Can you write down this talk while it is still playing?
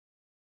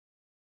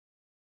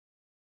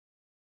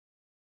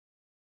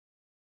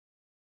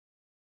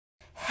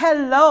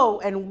Hello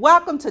and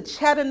welcome to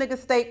Chattanooga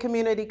State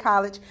Community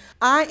College.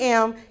 I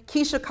am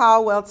Keisha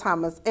Caldwell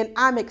Thomas and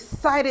I'm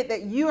excited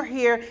that you're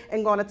here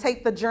and going to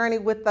take the journey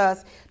with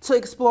us to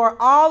explore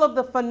all of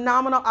the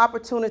phenomenal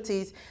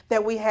opportunities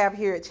that we have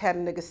here at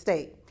Chattanooga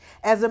State.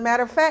 As a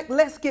matter of fact,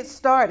 let's get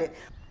started.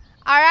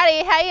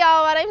 Alrighty, hey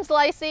y'all, my name's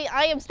Lacey.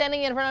 I am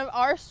standing in front of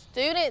our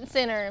Student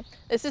Center.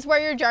 This is where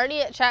your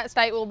journey at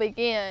ChattState will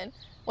begin.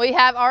 We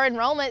have our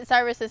enrollment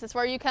services. It's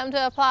where you come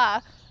to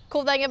apply.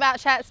 Cool thing about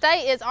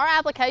ChattState is our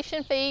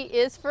application fee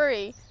is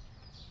free.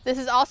 This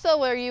is also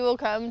where you will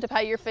come to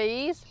pay your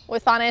fees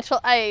with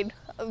financial aid.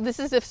 This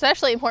is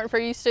especially important for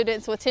you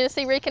students with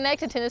Tennessee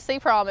Reconnect and Tennessee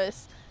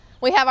Promise.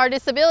 We have our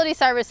disability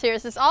service here.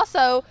 This is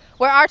also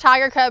where our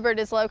Tiger Cupboard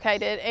is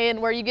located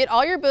and where you get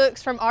all your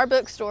books from our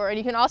bookstore, and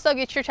you can also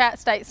get your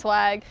ChattState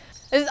swag.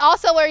 This is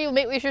also where you'll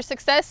meet with your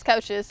success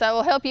coaches that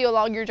will help you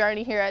along your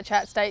journey here at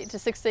ChattState to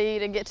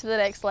succeed and get to the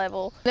next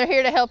level. They're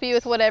here to help you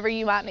with whatever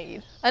you might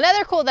need.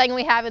 Another cool thing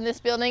we have in this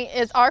building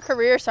is our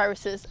career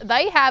services.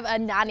 They have a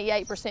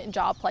 98%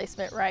 job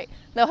placement rate.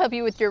 They'll help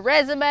you with your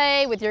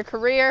resume, with your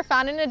career,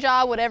 finding a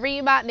job, whatever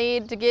you might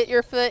need to get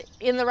your foot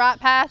in the right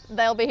path,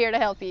 they'll be here to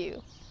help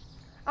you.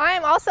 I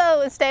am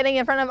also standing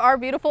in front of our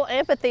beautiful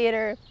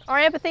amphitheater. Our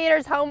amphitheater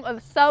is home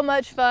of so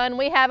much fun.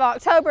 We have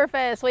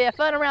Oktoberfest, we have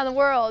fun around the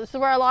world. This is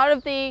where a lot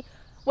of the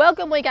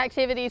Welcome Week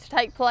activities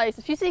take place.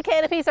 If you see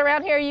canopies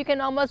around here, you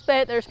can almost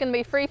bet there's going to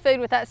be free food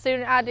with that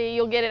student ID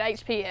you'll get at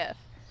HPF.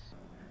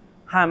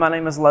 Hi, my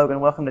name is Logan.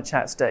 Welcome to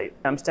ChattState.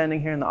 I'm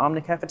standing here in the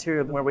Omni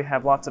Cafeteria where we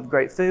have lots of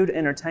great food,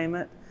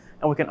 entertainment,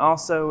 and we can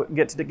also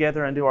get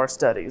together and do our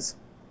studies.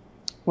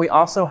 We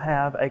also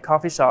have a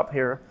coffee shop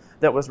here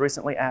that was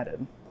recently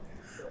added.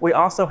 We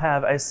also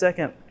have a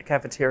second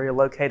cafeteria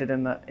located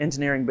in the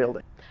engineering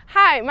building.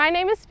 Hi, my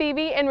name is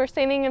Phoebe and we're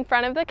standing in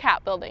front of the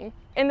CAP building.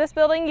 In this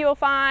building you will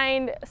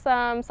find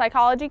some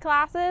psychology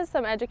classes,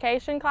 some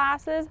education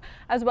classes,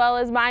 as well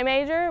as my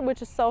major,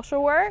 which is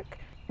social work.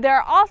 There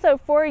are also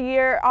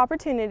 4-year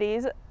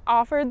opportunities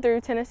offered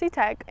through Tennessee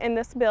Tech in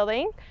this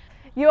building.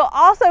 You will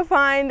also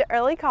find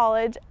early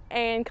college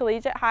and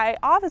collegiate high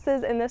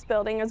offices in this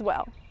building as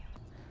well.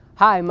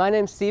 Hi, my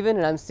name's Steven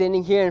and I'm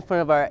standing here in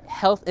front of our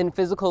Health and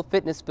Physical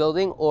Fitness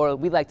building, or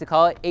we like to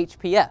call it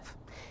HPF.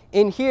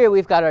 In here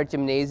we've got our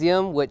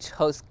gymnasium, which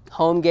hosts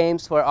home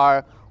games for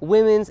our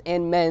women's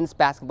and men's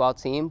basketball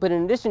team. But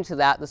in addition to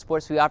that, the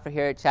sports we offer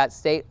here at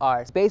ChattState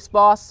are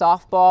baseball,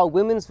 softball,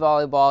 women's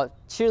volleyball,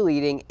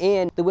 cheerleading,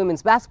 and the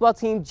women's basketball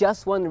team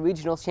just won the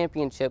regional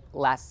championship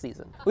last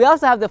season. We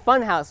also have the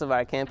fun house of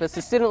our campus,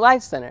 the Student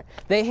Life Center.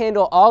 They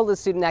handle all the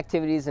student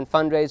activities and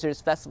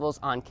fundraisers, festivals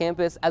on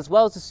campus, as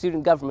well as the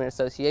Student Government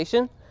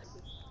Association.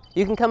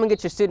 You can come and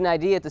get your student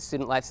ID at the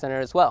Student Life Center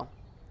as well.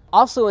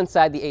 Also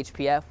inside the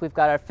HPF, we've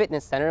got our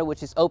fitness center,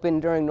 which is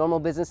open during normal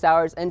business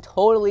hours and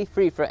totally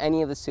free for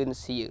any of the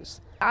students to use.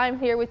 I'm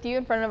here with you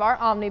in front of our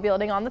Omni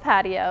building on the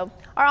patio.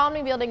 Our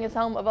Omni building is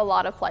home of a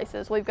lot of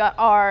places. We've got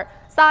our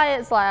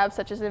science labs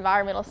such as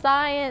environmental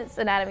science,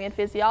 anatomy and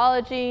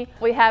physiology.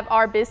 We have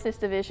our business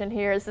division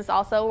here. This is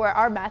also where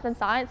our math and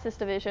sciences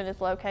division is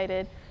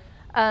located.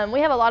 We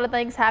have a lot of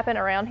things happen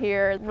around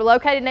here. We're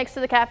located next to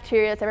the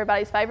cafeteria. It's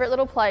everybody's favorite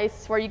little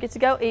place where you get to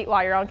go eat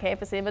while you're on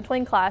campus, in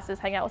between classes,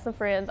 hang out with some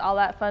friends, all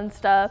that fun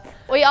stuff.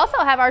 We also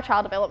have our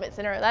Child Development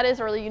Center. That is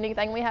a really unique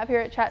thing we have here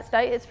at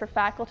ChattState. It's for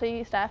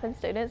faculty, staff, and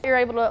students. You're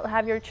able to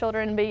have your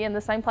children be in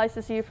the same place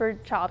as you for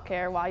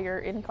childcare while you're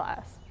in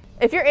class.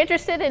 If you're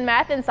interested in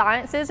math and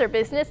sciences or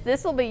business,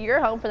 this will be your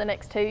home for the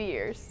next 2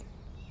 years.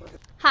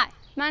 Hi,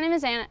 my name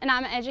is Anna and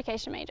I'm an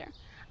education major.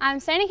 I'm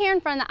standing here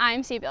in front of the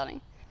IMC building,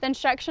 the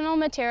Instructional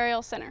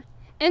Materials Center.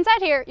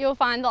 Inside here, you'll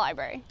find the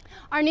library.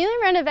 Our newly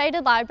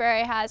renovated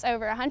library has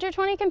over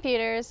 120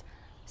 computers,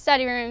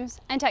 study rooms,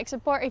 and tech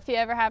support if you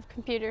ever have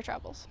computer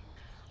troubles.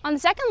 On the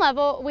second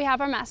level, we have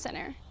our Math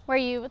Center, where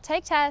you will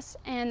take tests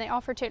and they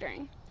offer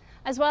tutoring,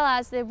 as well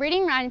as the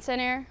Reading Writing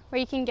Center, where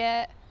you can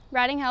get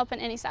writing help in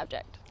any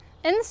subject.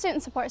 In the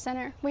Student Support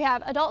Center, we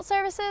have adult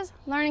services,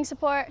 learning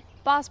support,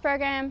 BOSS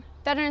program,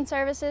 veteran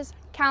services,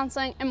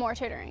 counseling, and more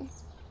tutoring.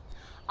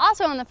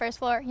 Also on the first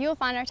floor, you will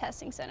find our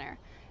testing center,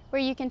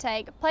 where you can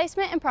take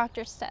placement and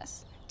proctor's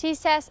tests, TEAS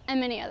tests, and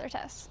many other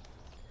tests.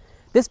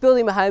 This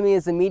building behind me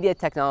is the Media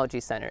Technology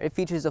Center. It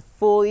features a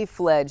fully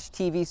fledged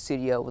TV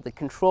studio with a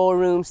control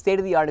room,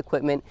 state-of-the-art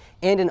equipment,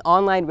 and an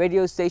online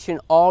radio station,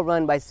 all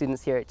run by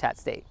students here at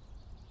ChattState.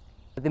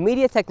 The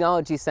Media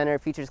Technology Center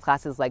features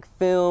classes like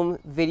film,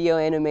 video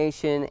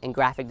animation, and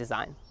graphic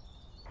design.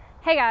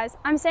 Hey guys,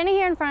 I'm standing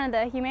here in front of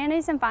the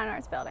Humanities and Fine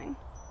Arts building.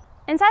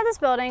 Inside this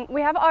building,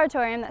 we have an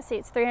auditorium that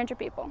seats 300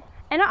 people.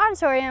 In our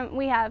auditorium,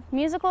 we have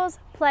musicals,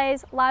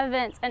 plays, live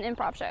events, and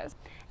improv shows.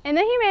 In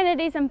the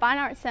Humanities and Fine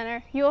Arts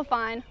Center, you will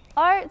find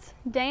arts,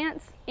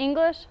 dance,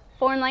 English,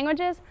 foreign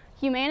languages,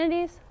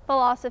 humanities,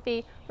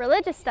 philosophy,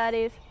 religious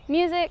studies,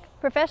 music,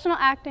 professional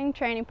acting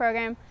training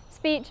program,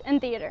 speech, and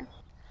theater.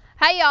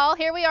 Hey y'all,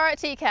 here we are at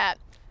TCAP.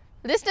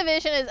 This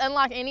division is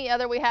unlike any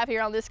other we have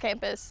here on this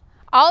campus.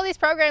 All of these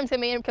programs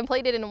can be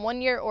completed in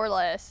 1 year or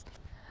less.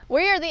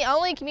 We are the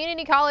only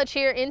community college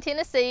here in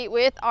Tennessee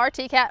with our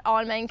TCAT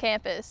on main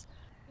campus.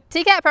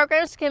 TCAT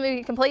programs can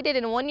be completed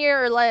in 1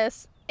 year or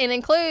less and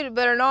include,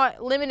 but are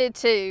not limited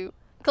to,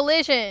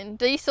 collision,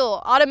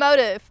 diesel,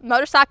 automotive,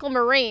 motorcycle,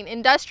 marine,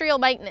 industrial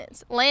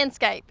maintenance,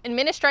 landscape,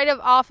 administrative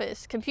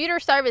office, computer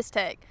service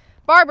tech,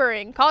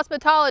 barbering,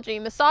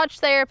 cosmetology, massage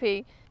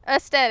therapy,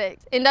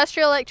 aesthetics,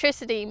 industrial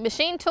electricity,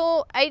 machine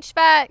tool,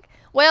 HVAC,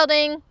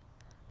 welding,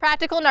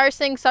 practical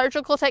nursing,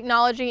 surgical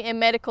technology, and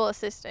medical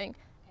assisting.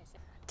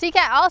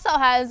 TCAT also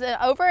has an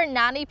over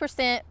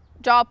 90%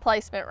 job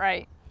placement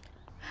rate.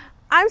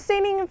 I'm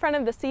standing in front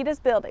of the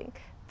CETAS building.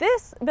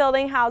 This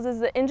building houses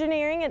the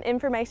Engineering and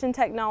Information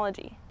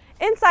Technology.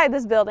 Inside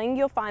this building,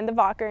 you'll find the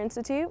Walker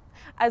Institute,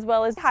 as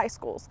well as high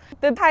schools.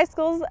 The high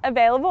schools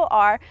available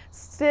are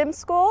STEM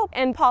School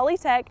and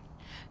Polytech.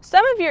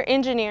 Some of your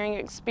engineering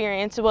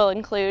experience will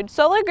include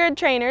solar grid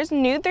trainers,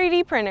 new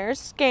 3D printers,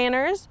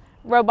 scanners,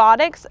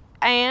 robotics,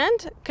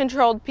 and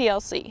controlled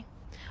PLC.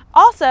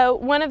 Also,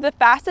 one of the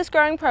fastest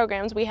growing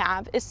programs we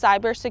have is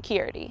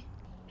cybersecurity.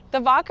 The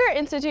Walker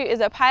Institute is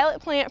a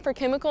pilot plant for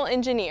chemical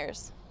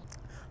engineers.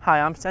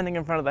 Hi, I'm standing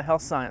in front of the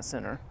Health Science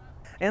Center.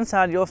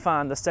 Inside you'll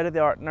find the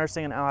state-of-the-art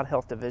Nursing and Allied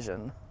Health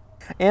Division.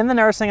 In the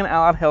Nursing and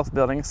Allied Health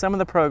building, some of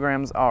the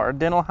programs are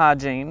dental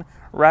hygiene,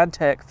 rad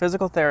tech,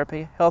 physical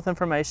therapy, health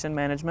information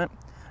management,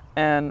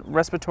 and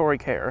respiratory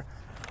care.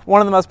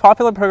 One of the most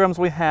popular programs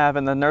we have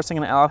in the Nursing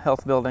and Allied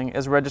Health building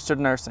is registered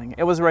nursing.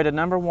 It was rated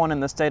 #1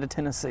 in the state of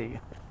Tennessee.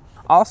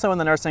 Also in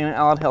the Nursing and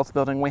Allied Health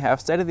building, we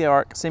have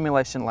state-of-the-art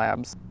simulation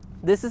labs.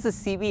 This is the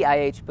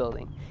CBIH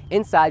building.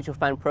 Inside, you'll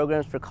find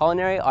programs for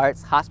culinary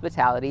arts,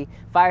 hospitality,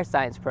 fire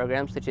science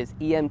programs such as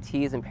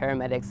EMTs and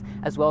paramedics,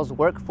 as well as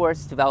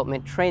workforce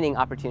development training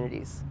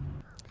opportunities.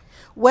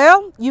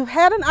 Well, you've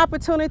had an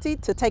opportunity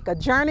to take a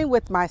journey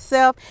with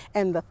myself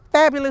and the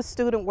fabulous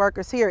student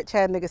workers here at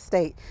Chattanooga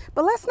State.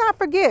 But let's not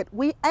forget,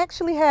 we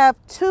actually have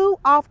 2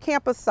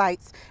 off-campus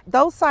sites.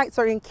 Those sites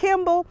are in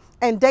Kimball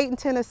and Dayton,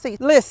 Tennessee.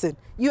 Listen,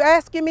 you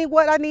asking me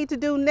what I need to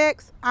do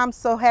next? I'm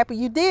so happy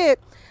you did.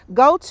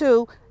 Go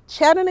to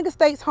Chattanooga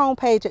State's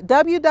homepage at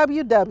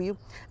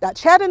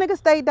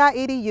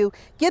www.chattanoogastate.edu.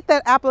 Get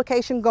that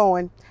application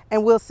going,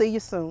 and we'll see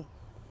you soon.